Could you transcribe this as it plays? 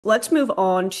Let's move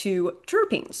on to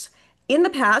terpenes. In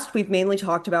the past, we've mainly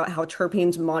talked about how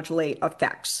terpenes modulate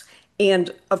effects.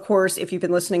 And of course, if you've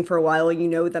been listening for a while, you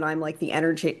know that I'm like the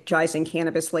energizing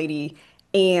cannabis lady,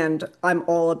 and I'm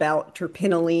all about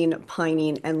terpinolene,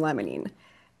 pinene, and limonene.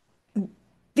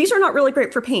 These are not really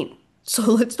great for pain. So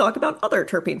let's talk about other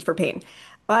terpenes for pain.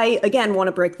 I, again, want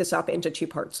to break this up into two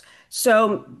parts.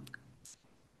 So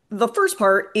the first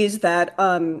part is that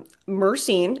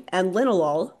myrcene and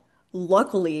linalool,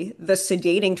 luckily, the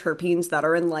sedating terpenes that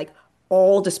are in like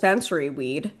all dispensary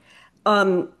weed,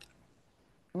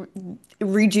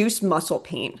 reduce muscle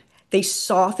pain. They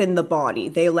soften the body.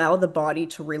 They allow the body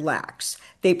to relax.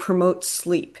 They promote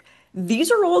sleep.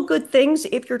 These are all good things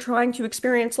if you're trying to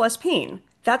experience less pain.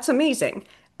 That's amazing.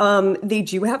 They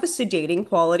do have a sedating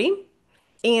quality,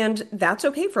 and that's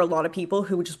okay for a lot of people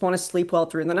who just want to sleep well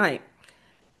through the night.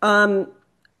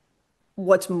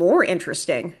 What's more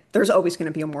interesting, there's always going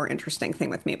to be a more interesting thing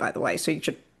with me, by the way, so you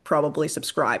should probably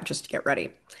subscribe just to get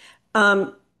ready.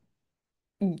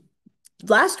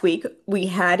 Last week, we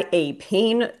had a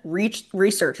pain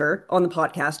researcher on the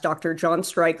podcast, Dr. John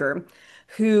Stryker,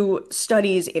 who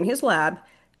studies in his lab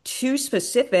two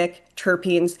specific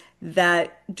terpenes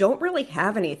that don't really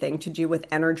have anything to do with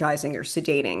energizing or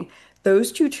sedating.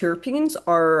 Those two terpenes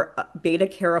are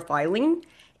beta-caryophyllene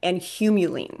and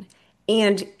humulene.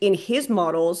 And in his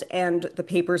models and the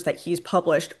papers that he's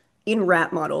published in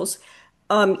rat models,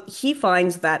 he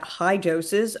finds that high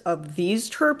doses of these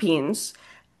terpenes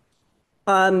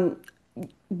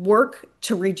work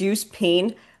to reduce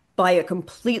pain by a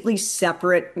completely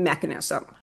separate mechanism.